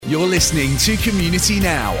You're listening to Community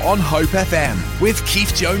Now on Hope FM with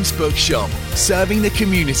Keith Jones Bookshop, serving the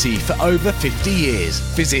community for over 50 years.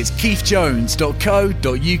 Visit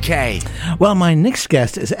keithjones.co.uk. Well, my next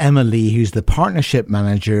guest is Emma Lee, who's the Partnership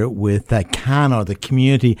Manager with CAN, or the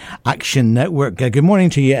Community Action Network. Good morning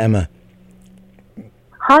to you, Emma.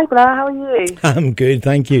 Hi Blair, how are you? I'm good,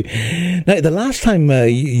 thank you. Now, the last time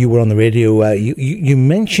you were on the radio, you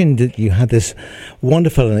mentioned that you had this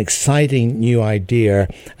wonderful and exciting new idea,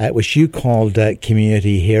 which you called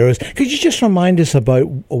Community Heroes. Could you just remind us about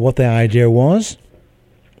what the idea was?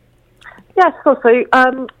 Yes, of course. So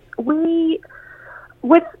we,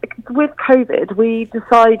 with COVID, we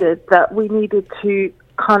decided that we needed to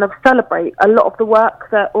kind of celebrate a lot of the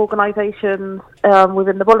work that organisations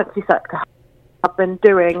within the voluntary sector have been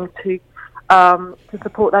doing to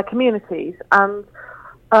support their communities. And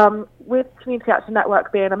with Community Action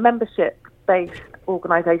Network being a membership-based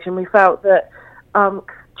organisation, we felt that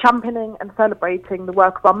championing and celebrating the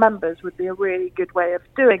work of our members would be a really good way of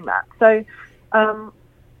doing that. So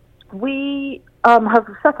we have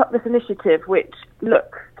set up this initiative which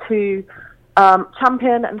looks to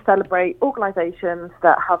champion and celebrate organisations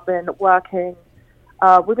that have been working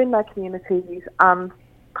within their communities and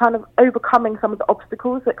kind of overcoming some of the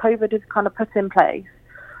obstacles that COVID has kind of put in place.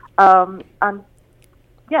 And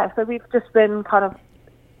yeah, so we've just been kind of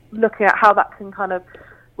looking at how that can kind of,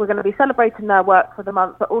 we're going to be celebrating their work for the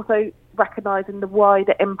month, but also recognising the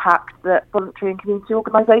wider impact that voluntary and community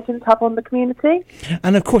organisations have on the community.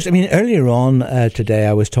 And of course, I mean, earlier on today,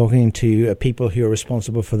 I was talking to people who are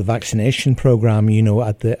responsible for the vaccination programme, you know,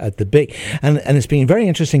 at the BIC, and it's been very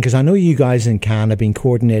interesting because I know you guys in CAN have been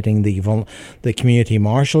coordinating the community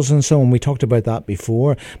marshals and so on. We talked about that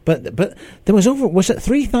before, but there was was it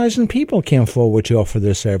 3,000 people came forward to offer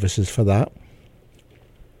their services for that?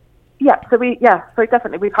 Yeah, so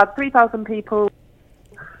definitely we've had 3,000 people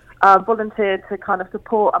volunteered to kind of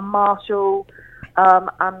support and marshal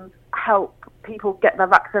and help people get their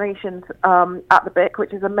vaccinations at the BIC,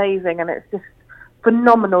 which is amazing, and it's just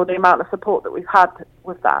phenomenal the amount of support that we've had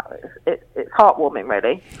with that. It's heartwarming,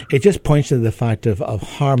 really. It just points to the fact of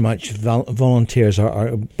how much volunteers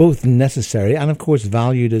are both necessary and, of course,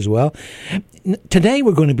 valued as well. Today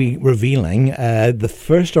we're going to be revealing the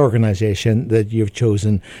first organisation that you've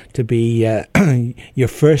chosen to be your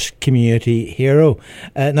first community hero.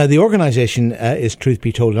 Now, the organisation is Truth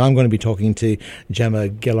Be Told, and I'm going to be talking to Gemma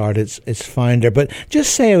Gillard, its founder. But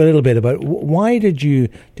just say a little bit about why did you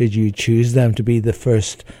choose them to be the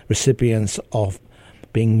first recipients of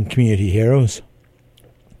being community heroes?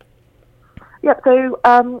 Yeah, so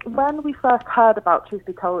when we first heard about Truth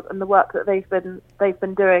Be Told and the work that they've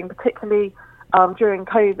been doing, particularly during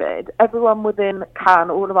COVID, everyone within CAN,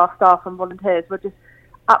 all of our staff and volunteers, were just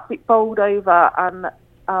absolutely bowled over and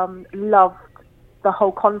loved the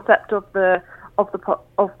whole concept of the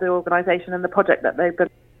organisation and the project that they've been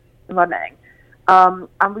running. And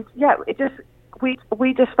we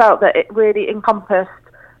just felt that it really encompassed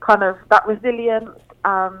kind of that resilience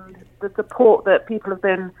and the support that people have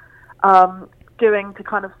been doing to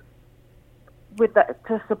kind of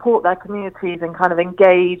to support their communities and kind of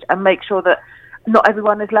engage and make sure that not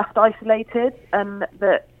everyone is left isolated and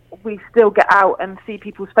that we still get out and see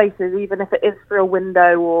people's faces, even if it is through a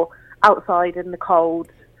window or outside in the cold.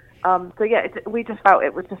 We just felt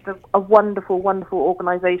it was just a wonderful, wonderful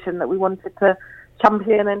organisation that we wanted to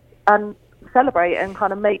champion and celebrate and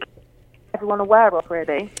kind of make everyone aware of,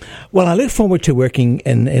 really. Well, I look forward to working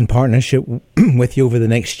in partnership with you over the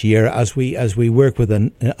next year as we work with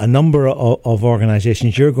a number of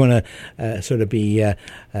organisations. You're going to sort of be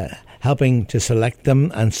helping to select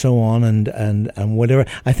them and so on and whatever.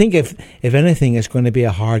 I think if anything, it's going to be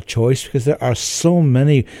a hard choice because there are so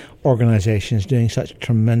many organisations doing such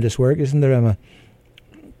tremendous work, isn't there, Emma?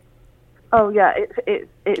 Oh yeah,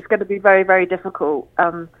 it's going to be very, very difficult.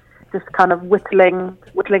 Just kind of whittling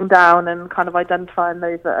down and kind of identifying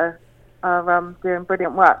those that are doing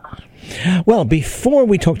brilliant work. Well, before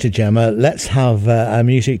we talk to Gemma, let's have a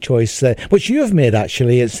music choice, which you have made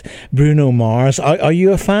actually. It's Bruno Mars. Are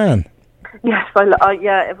you a fan? Yes,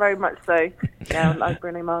 yeah, very much so. Yeah, I like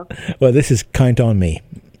Bruno Mars. Well, this is Count on Me.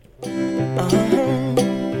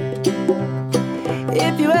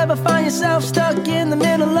 If you ever find yourself stuck in the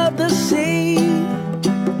middle of the sea,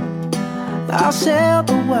 I'll sail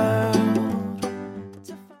the world.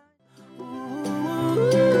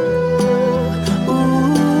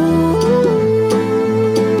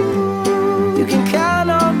 You can count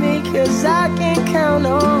on me, 'cause I can count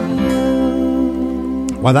on you.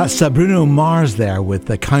 Well, that's Bruno Mars there with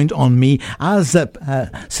the Count on Me, as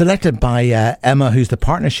selected by Emma, who's the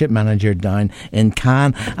partnership manager down in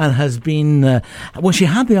Cannes, and has been, she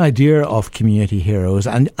had the idea of Community Heroes,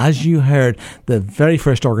 and as you heard, the very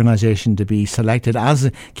first organisation to be selected as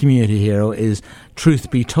a Community Hero is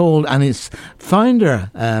Truth Be Told, and its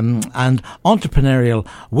founder and entrepreneurial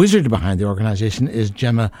wizard behind the organisation is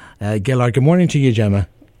Gemma Gillard. Good morning to you, Gemma.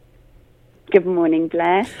 Good morning,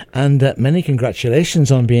 Blair. And many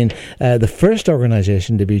congratulations on being the first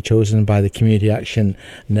organisation to be chosen by the Community Action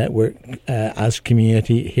Network as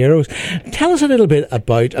Community Heroes. Tell us a little bit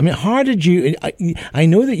about, how did you, I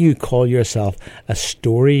know that you call yourself a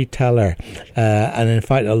storyteller, and in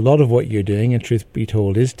fact a lot of what you're doing, and Truth Be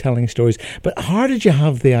Told, is telling stories, but how did you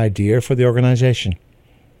have the idea for the organisation?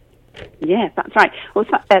 Yes, that's right. Well,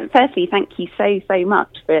 firstly, thank you so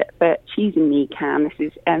much for choosing me, Cam. This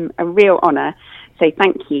is a real honour, so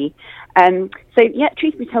thank you.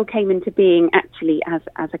 Truth Be Told came into being actually as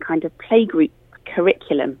a kind of playgroup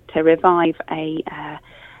curriculum to revive a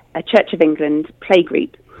Church of England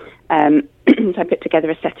playgroup. So I put together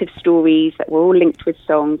a set of stories that were all linked with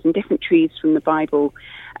songs and different truths from the Bible,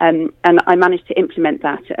 and I managed to implement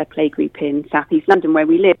that at a playgroup in South East London where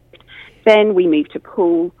we lived. Then we moved to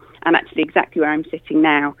Poole. And actually exactly where I'm sitting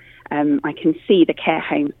now, I can see the care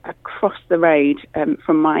home across the road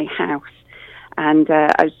from my house. And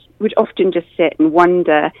I would often just sit and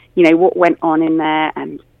wonder, what went on in there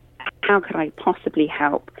and how could I possibly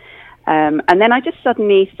help? And then I just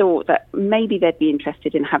suddenly thought that maybe they'd be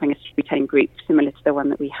interested in having a storytelling group similar to the one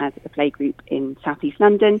that we had at the playgroup in South East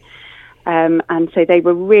London. And so they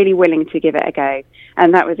were really willing to give it a go.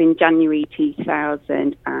 And that was in January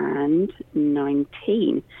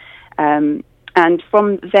 2019. And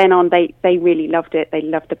from then on, they really loved it. They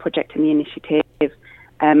loved the project and the initiative,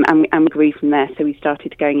 and we grew from there. So we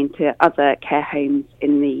started going into other care homes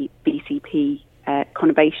in the BCP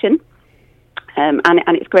conurbation, and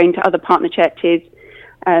it's grown to other partner churches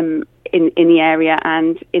in the area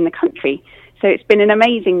and in the country. So it's been an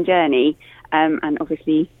amazing journey, and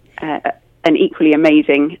obviously an equally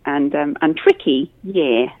amazing and tricky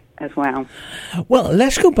year as well. Well,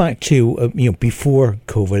 let's go back to before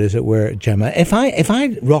COVID, as it were, Gemma. If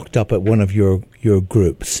I rocked up at one of your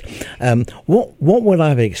groups, what would I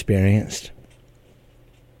have experienced?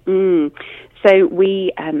 So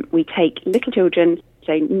we take little children,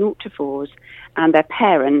 so 0 to 4s, and their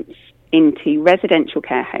parents into residential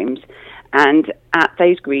care homes, and at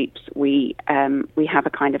those groups we have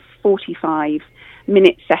a kind of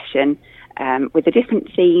 45-minute session. With a different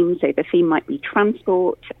theme, so the theme might be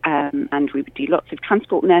transport, and we would do lots of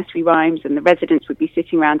transport nursery rhymes, and the residents would be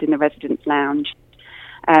sitting around in the residents' lounge.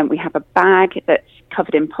 We have a bag that's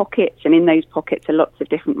covered in pockets, and in those pockets are lots of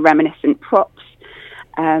different reminiscent props,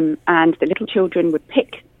 and the little children would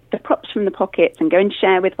pick the props from the pockets and go and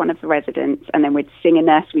share with one of the residents, and then we'd sing a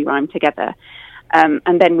nursery rhyme together,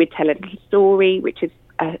 and then we'd tell a little story, which is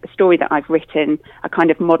a story that I've written, a kind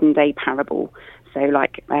of modern-day parable, so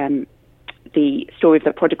like the story of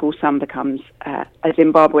the prodigal son becomes a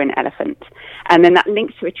Zimbabwean elephant. And then that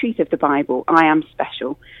links to a truth of the Bible, I am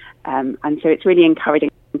special. And so it's really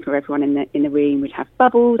encouraging for everyone in the room. We'd have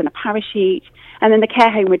bubbles and a parachute. And then the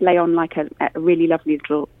care home would lay on like a really lovely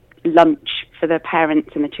little lunch for the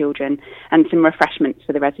parents and the children and some refreshments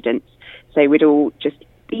for the residents. So we'd all just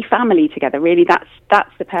be family together. Really, that's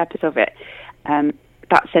the purpose of it.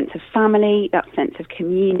 That sense of family, that sense of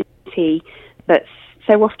community that's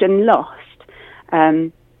so often lost.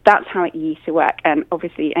 That's how it used to work, and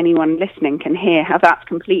obviously anyone listening can hear how that's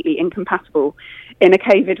completely incompatible in a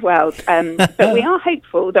COVID world. But we are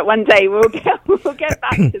hopeful that one day we'll get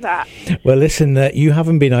back to that. Well, listen, you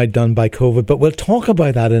haven't been outdone by COVID, but we'll talk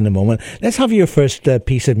about that in a moment. Let's have your first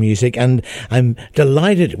piece of music, and I'm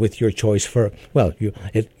delighted with your choice for, well,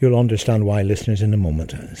 you'll understand why, listeners, in a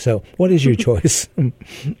moment. So what is your choice?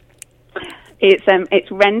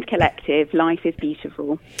 It's Rend Collective, Life is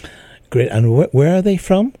Beautiful. Great. And where are they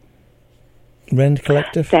from? Rend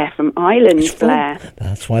Collective? They're from Ireland, Blair.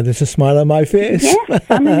 That's why there's a smile on my face. Yes,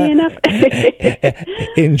 funnily enough.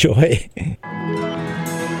 Enjoy.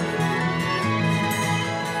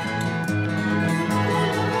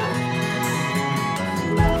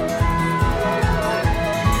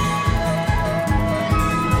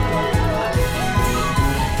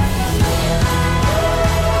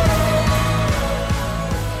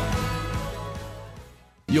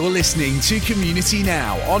 You're listening to Community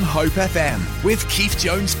Now on Hope FM with Keith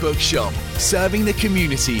Jones Bookshop, serving the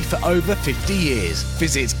community for over 50 years.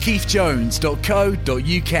 Visit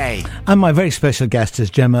keithjones.co.uk. And my very special guest is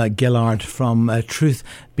Gemma Gillard from Truth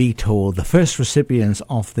Be Told, the first recipients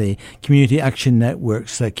of the Community Action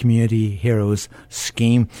Network's Community Heroes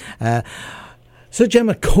scheme. So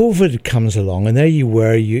Gemma, COVID comes along, and there you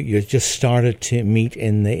were. You just started to meet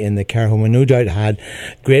in the care home, and no doubt had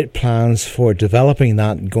great plans for developing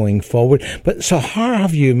that going forward. But so how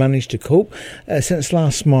have you managed to cope since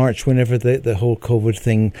last March, whenever the whole COVID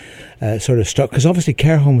thing sort of struck? Because obviously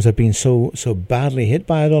care homes have been so badly hit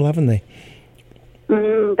by it all, haven't they?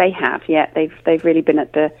 They have, yeah. They've really been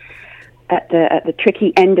at the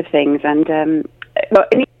tricky end of things, and well,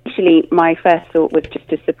 initially, my first thought was just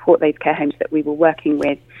to support those care homes that we were working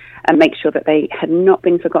with and make sure that they had not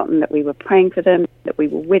been forgotten, that we were praying for them, that we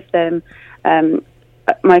were with them.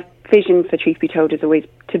 My vision for Truth Be Told is always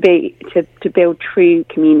to build true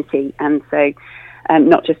community, and so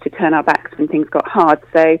not just to turn our backs when things got hard.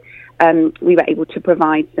 So we were able to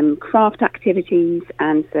provide some craft activities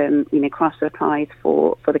and some craft supplies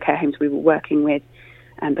for the care homes we were working with,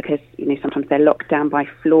 because sometimes they're locked down by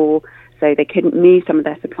floor, so they couldn't move some of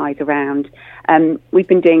their supplies around. We've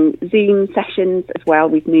been doing Zoom sessions as well.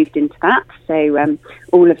 We've moved into that. So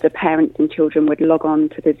all of the parents and children would log on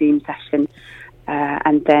to the Zoom session,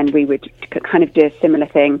 and then we would kind of do a similar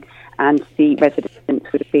thing, and the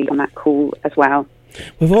residents would be on that call as well.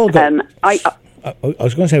 We've all got... I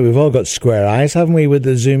was going to say, we've all got square eyes, haven't we, with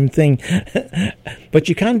the Zoom thing? But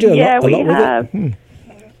you can do a lot with it.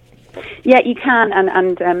 Yeah, you can,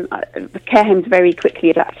 and the care homes very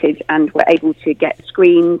quickly adapted and were able to get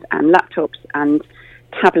screens and laptops and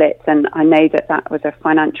tablets, and I know that was a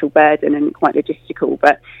financial burden and quite logistical,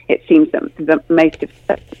 but it seems that most of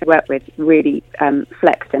the we work with really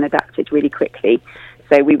flexed and adapted really quickly,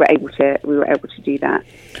 so we were able to do that.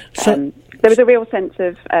 So there was a real sense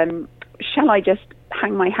of shall I just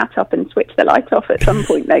hang my hat up and switch the light off at some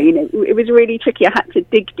point, though? It was really tricky. I had to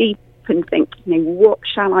dig deep and think, what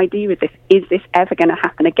shall I do with this? Is this ever going to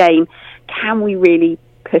happen again? Can we really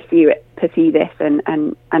pursue this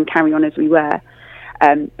and carry on as we were?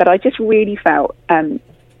 But I just really felt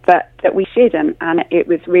that we should, and it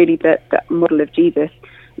was really the model of Jesus.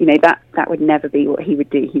 That would never be what he would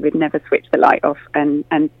do. He would never switch the light off and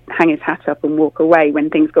hang his hat up and walk away when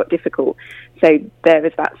things got difficult. So there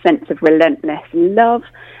was that sense of relentless love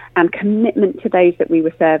and commitment to those that we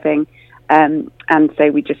were serving. And so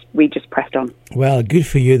we just pressed on. Well, good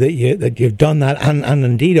for you that you've done that and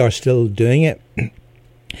indeed are still doing it.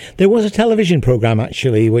 There was a television programme,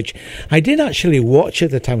 actually, which I did actually watch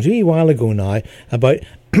at the time, it was a wee while ago now, about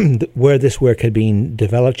where this work had been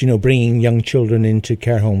developed, bringing young children into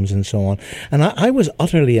care homes and so on. And I was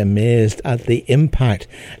utterly amazed at the impact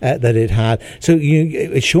that it had. So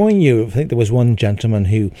it's showing you, I think there was one gentleman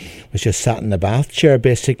who was just sat in the bath chair,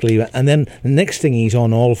 basically, and then the next thing he's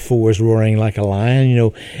on all fours roaring like a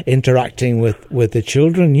lion, interacting with the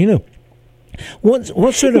children, What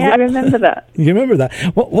sort of? Yeah, I remember that. You remember that?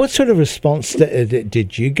 What sort of response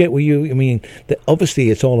did you get? Were you? I mean,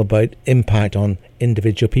 obviously, it's all about impact on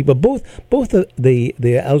individual people, both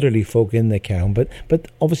the elderly folk in the care home, but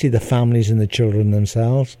obviously the families and the children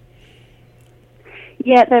themselves.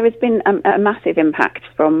 Yeah, there has been a massive impact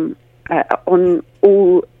from on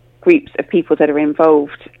all groups of people that are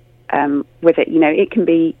involved with it. It can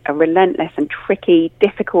be a relentless and tricky,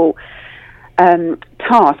 difficult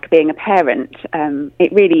task being a parent.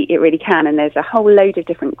 It really can, and there's a whole load of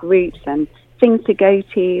different groups and things to go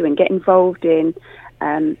to and get involved in.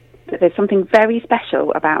 But there's something very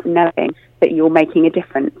special about knowing that you're making a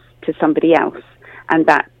difference to somebody else, and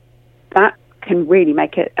that can really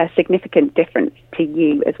make a significant difference to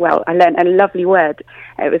you as well. I learned a lovely word.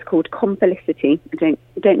 It was called complicity. I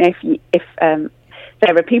don't know if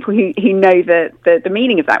there are people who know the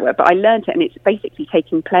meaning of that word, but I learned it, and it's basically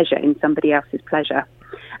taking pleasure in somebody else's pleasure.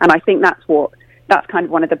 And I think that's kind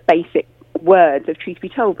of one of the basic words of Truth Be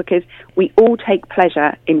Told, because we all take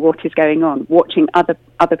pleasure in what is going on, watching other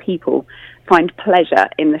people find pleasure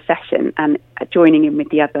in the session and joining in with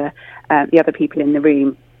the other people in the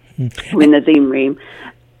room, or in the Zoom room.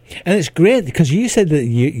 And it's great because you said that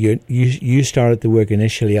you started the work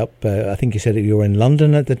initially up. I think you said that you were in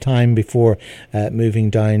London at the time before moving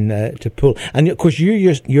down to Poole. And of course,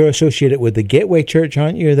 you're associated with the Gateway Church,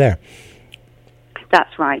 aren't you? There.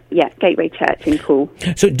 That's right. Yeah, Gateway Church in Poole.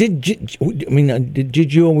 So,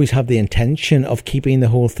 did you always have the intention of keeping the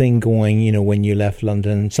whole thing going? You know, when you left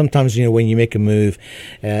London, sometimes when you make a move,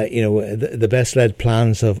 the best laid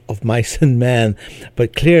plans of mice and men.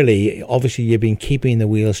 But clearly, obviously, you've been keeping the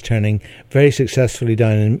wheels turning very successfully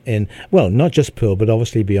down in not just Poole, but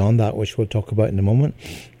obviously beyond that, which we'll talk about in a moment.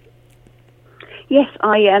 Yes, so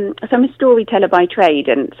I'm a storyteller by trade,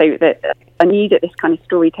 and so that I knew that this kind of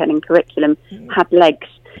storytelling curriculum had legs,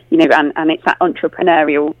 and it's that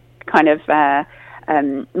entrepreneurial kind of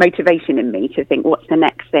motivation in me to think, what's the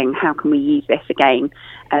next thing? How can we use this again?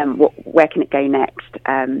 Where can it go next?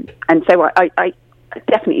 And so I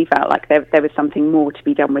definitely felt like there was something more to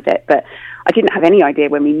be done with it, but I didn't have any idea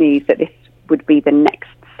when we moved that this would be the next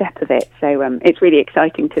step of it. So it's really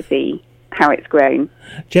exciting to see how it's grown.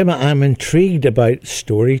 Gemma, I'm intrigued about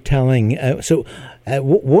storytelling.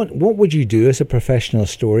 What would you do as a professional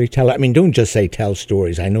storyteller? I mean, don't just say tell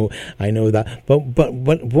stories. I know that. But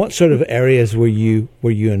what sort of areas were you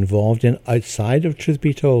involved in outside of Truth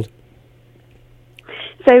Be Told?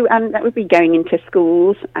 So that would be going into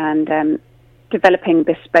schools and developing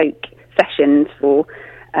bespoke sessions for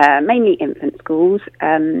mainly infant schools.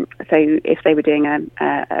 So if they were doing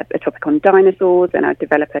a topic on dinosaurs, then I'd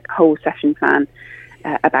develop a whole session plan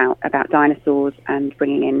about dinosaurs and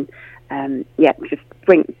bringing in,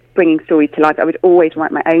 bringing stories to life. I would always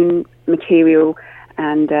write my own material,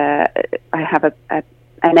 and I have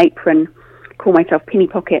an apron, call myself Pinny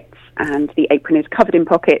Pockets, and the apron is covered in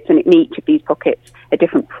pockets, and in each of these pockets are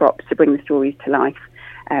different props to bring the stories to life.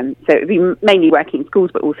 So it would be mainly working in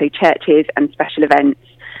schools, but also churches and special events.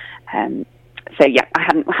 I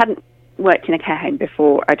hadn't worked in a care home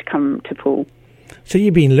before I'd come to Poole. So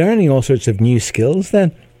you've been learning all sorts of new skills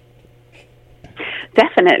then?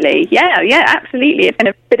 Definitely, yeah, absolutely. It's been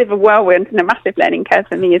a bit of a whirlwind and a massive learning curve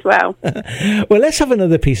for me as well. Well, let's have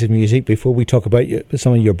another piece of music before we talk about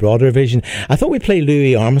some of your broader vision. I thought we'd play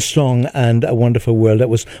Louis Armstrong and A Wonderful World. That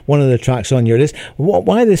was one of the tracks on your list.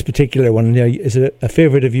 Why this particular one? Is it a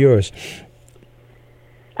favourite of yours?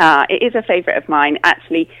 It is a favourite of mine,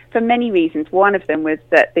 actually, for many reasons. One of them was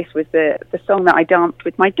that this was the song that I danced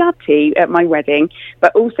with my dad to at my wedding,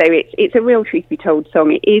 but also it's a real Truth Be Told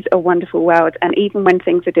song. It is a wonderful world, and even when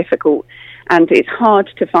things are difficult and it's hard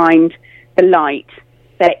to find the light,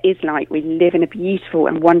 there is light. We live in a beautiful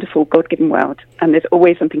and wonderful God-given world, and there's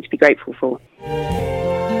always something to be grateful for.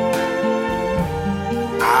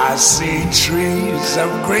 I see trees of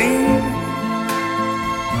green,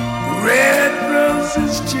 red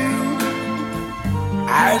roses too.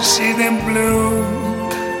 I see them bloom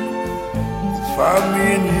for me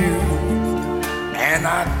and you, and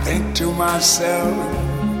I think to myself,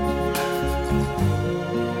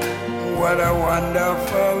 what a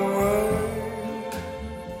wonderful world.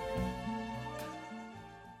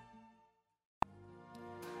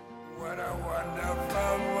 What a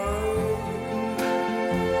wonderful world.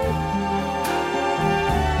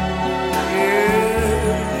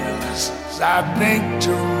 I think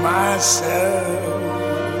to myself,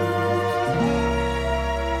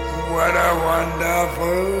 what a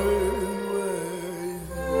wonderful world.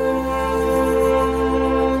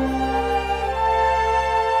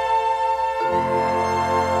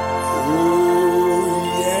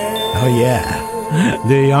 Oh yeah,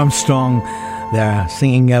 Louis Armstrong there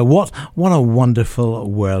singing what a wonderful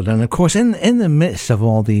world. And of course, in the midst of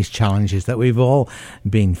all these challenges that we've all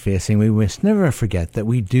been facing, we must never forget that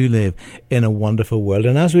we do live in a wonderful world.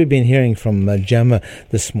 And as we've been hearing from Gemma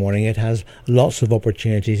this morning, it has lots of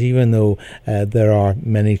opportunities, even though there are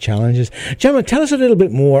many challenges. Gemma, tell us a little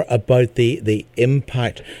bit more about the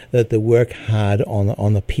impact that the work had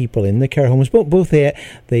on the people in the care homes, both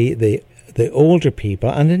the older people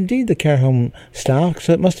and indeed the care home staff.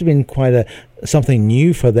 So it must have been quite something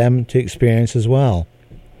new for them to experience as well.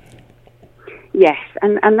 Yes,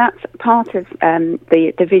 and that's part of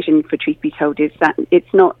the vision for Truth Be Told, is that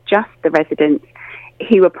it's not just the residents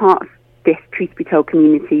who are part of this Truth Be Told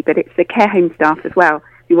community, but it's the care home staff as well.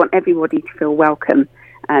 We want everybody to feel welcome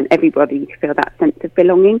and everybody to feel that sense of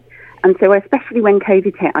belonging. And so especially when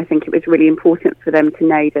COVID hit, I think it was really important for them to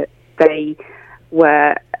know that they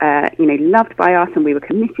were loved by us, and we were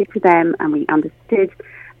committed to them, and we understood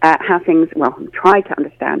how things, tried to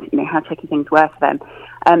understand, how tricky things were for them.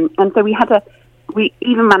 And so we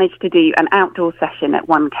even managed to do an outdoor session at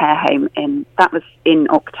one care home, that was in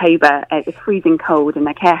October. It was freezing cold, and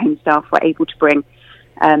the care home staff were able to bring,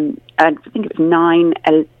 I think it was 9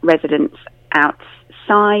 residents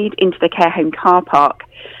outside into the care home car park.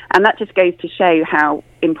 And that just goes to show how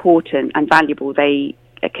important and valuable they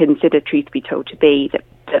consider Truth Be Told to be, that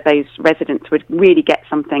that those residents would really get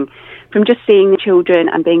something from just seeing the children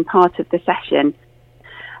and being part of the session.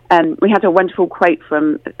 We had a wonderful quote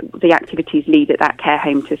from the activities lead at that care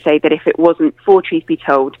home to say that if it wasn't for Truth Be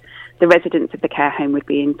Told, the residents of the care home would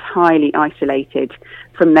be entirely isolated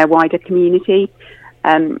from their wider community.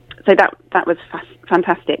 So that was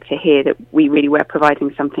fantastic to hear that we really were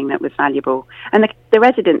providing something that was valuable. And the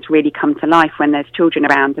residents really come to life when there's children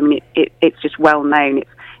around. I mean, it's just well known,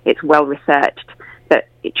 it's well researched that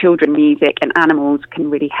children, music and animals can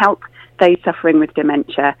really help those suffering with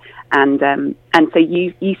dementia. And so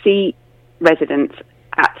you see residents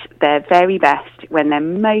at their very best when they're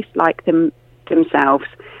most like themselves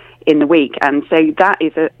in the week. And so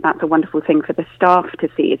that's a wonderful thing for the staff to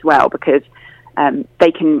see as well, because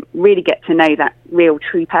they can really get to know that real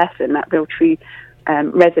true person, that real true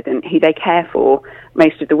resident who they care for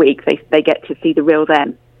most of the week. They get to see the real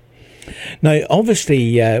them. Now,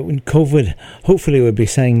 obviously, when COVID, hopefully we'll be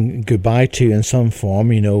saying goodbye to in some form,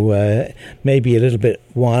 maybe a little bit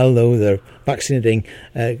while, though they're vaccinating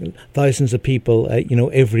thousands of people,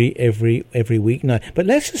 every week now. But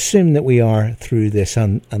let's assume that we are through this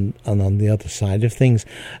and on the other side of things.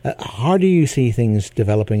 How do you see things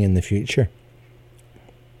developing in the future?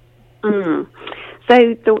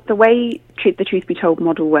 So the way the Truth Be Told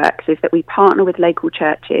model works is that we partner with local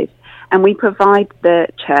churches and we provide the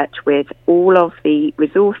church with all of the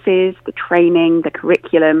resources, the training, the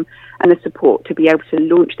curriculum and the support to be able to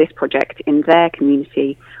launch this project in their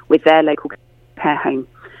community with their local care home.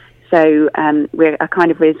 So we're a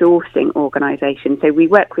kind of resourcing organisation. So we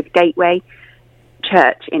work with Gateway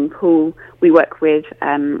Church in Poole, we work with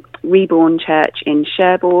Reborn Church in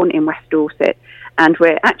Sherborne in West Dorset, and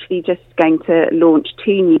we're actually just going to launch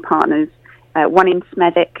 2 new partners, one in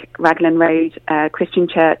Smethwick, Raglan Road, Christian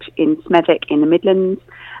Church in Smethwick in the Midlands,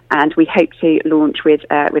 and we hope to launch with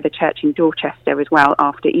a church in Dorchester as well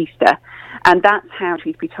after Easter. And that's how,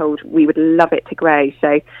 Truth Be Told, we would love it to grow.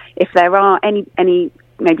 So if there are any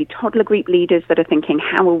maybe toddler group leaders that are thinking,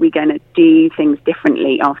 how are we going to do things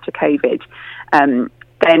differently after COVID,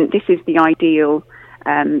 then this is the ideal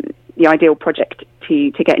project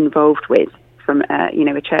to get involved with from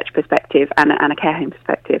a church perspective and a care home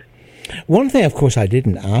perspective. One thing, of course, I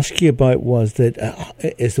didn't ask you about was that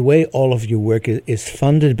is the way all of your work is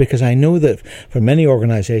funded, because I know that for many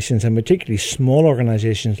organisations, and particularly small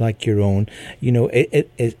organisations like your own,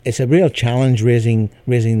 it's a real challenge raising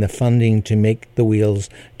the funding to make the wheels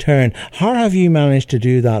turn. How have you managed to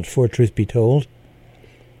do that for Truth Be Told?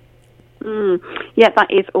 Yeah, that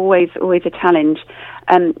is always a challenge.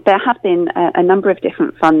 There have been a number of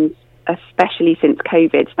different funds, especially since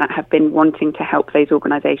COVID, that have been wanting to help those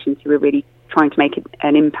organisations who are really trying to make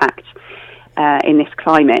an impact in this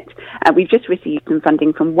climate. We've just received some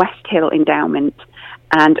funding from West Hill Endowment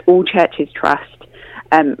and All Churches Trust.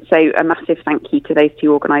 So a massive thank you to those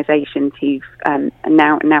 2 organisations who've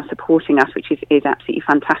now supporting us, which is absolutely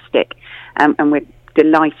fantastic, and we're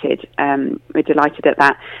delighted. We're delighted at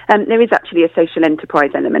that. There is actually a social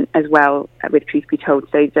enterprise element as well with Truth Be Told,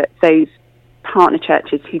 so that those partner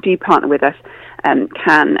churches who do partner with us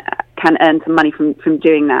can earn some money from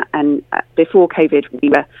doing that. And before COVID, we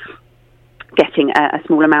were getting a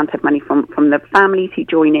small amount of money from the families who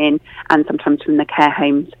join in, and sometimes from the care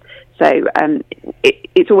homes. So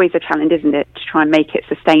it's always a challenge, isn't it, to try and make it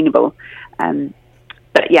sustainable.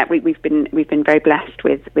 But yeah, we've been very blessed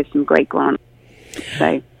with some great grants.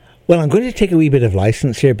 So. Well, I'm going to take a wee bit of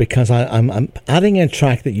license here, because I'm adding a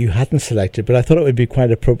track that you hadn't selected, but I thought it would be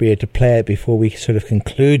quite appropriate to play it before we sort of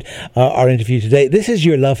conclude our interview today. This is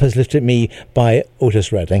Your Love Has Lifted Me by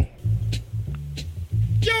Otis Redding.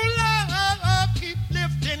 Your love keep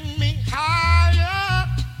lifting me higher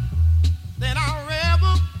than I've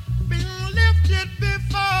ever been lifted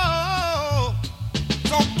before.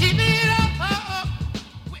 So keep it up.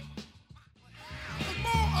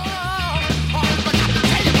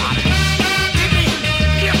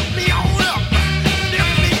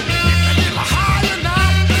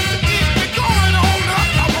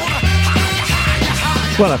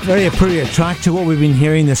 Well, a very appropriate track to what we've been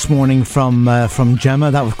hearing this morning from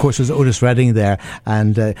Gemma. That, of course, was Otis Redding there,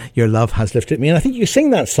 and Your Love Has Lifted Me. And I think you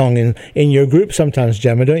sing that song in your group sometimes,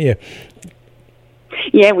 Gemma, don't you?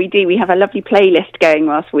 Yeah, we do. We have a lovely playlist going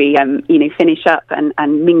whilst we, finish up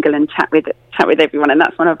and mingle and chat with everyone, and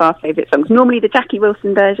that's one of our favourite songs. Normally the Jackie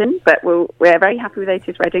Wilson version, but we're very happy with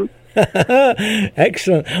Otis Redding.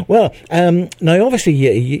 Excellent. Well, now obviously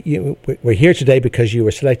we're here today because you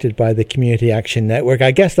were selected by the Community Action Network.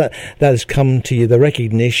 I guess that has come to you. The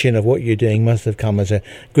recognition of what you're doing must have come as a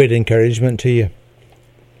great encouragement to you.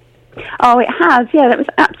 Oh, it has. Yeah, that was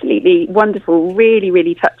absolutely wonderful. Really,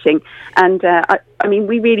 really touching. And I mean,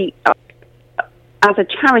 we really, as a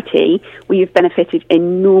charity, we have benefited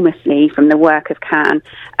enormously from the work of CAN,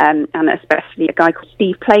 and especially a guy called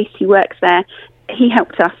Steve Place who works there. He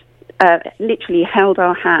helped us, literally held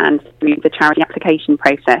our hand through the charity application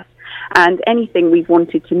process. And anything we've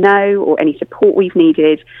wanted to know or any support we've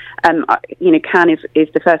needed, CAN is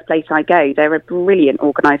the first place I go. They're a brilliant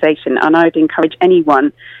organisation, and I would encourage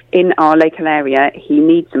anyone in our local area who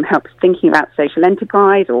needs some help thinking about social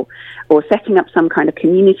enterprise or setting up some kind of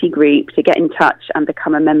community group to get in touch and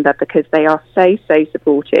become a member, because they are so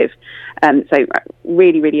supportive. So I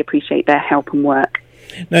really, really appreciate their help and work.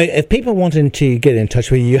 Now, if people wanting to get in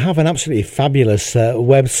touch with you, you have an absolutely fabulous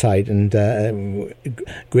website, and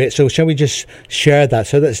great. So shall we just share that?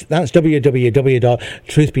 So that's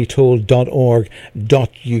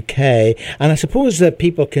www.truthbetold.org.uk, and I suppose that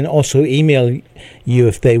people can also email you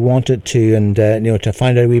if they wanted to, and to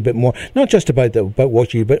find out a wee bit more, not just about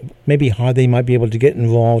what you, but maybe how they might be able to get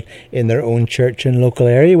involved in their own church and local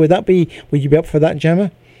area. Would you be up for that,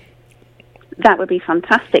 Gemma? That would be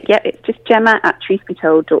fantastic. Yeah, it's just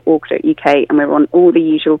gemma@truthbetold.org.uk, and we're on all the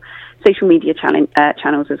usual social media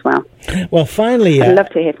channels as well. Well, finally, I'd love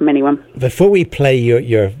to hear from anyone. Before we play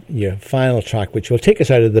your final track, which will take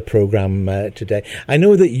us out of the programme today, I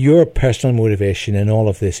know that your personal motivation in all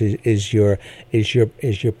of this is your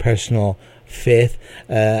personal faith,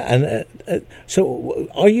 so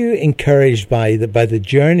are you encouraged by the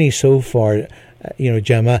journey so far,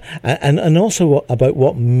 Gemma, and also about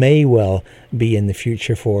what may well be in the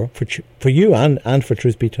future for you and for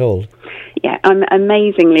Truth Be Told? Yeah, I'm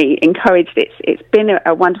amazingly encouraged. It's been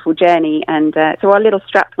a wonderful journey, and so our little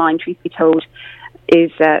strapline, Truth Be Told,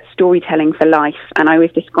 is storytelling for life, and I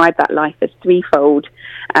always describe that life as threefold,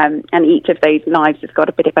 and each of those lives has got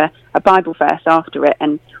a bit of a Bible verse after it,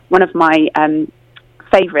 and one of my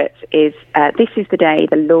favourites is, "This is the day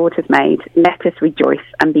the Lord has made, let us rejoice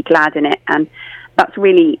and be glad in it." And that's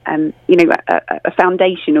really, a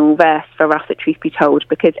foundational verse for us at Truth Be Told,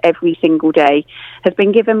 because every single day has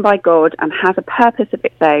been given by God and has a purpose of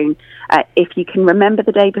its own. If you can remember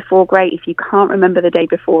the day before, great. If you can't remember the day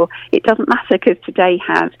before, it doesn't matter, because today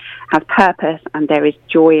has purpose and there is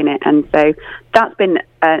joy in it. And so that's been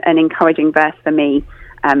an encouraging verse for me.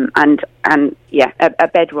 A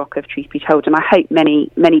bedrock of Truth Be Told, and I hope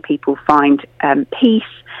many people find peace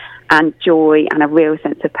and joy and a real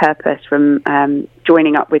sense of purpose from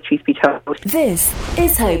joining up with Truth Be Told. This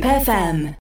is Hope FM.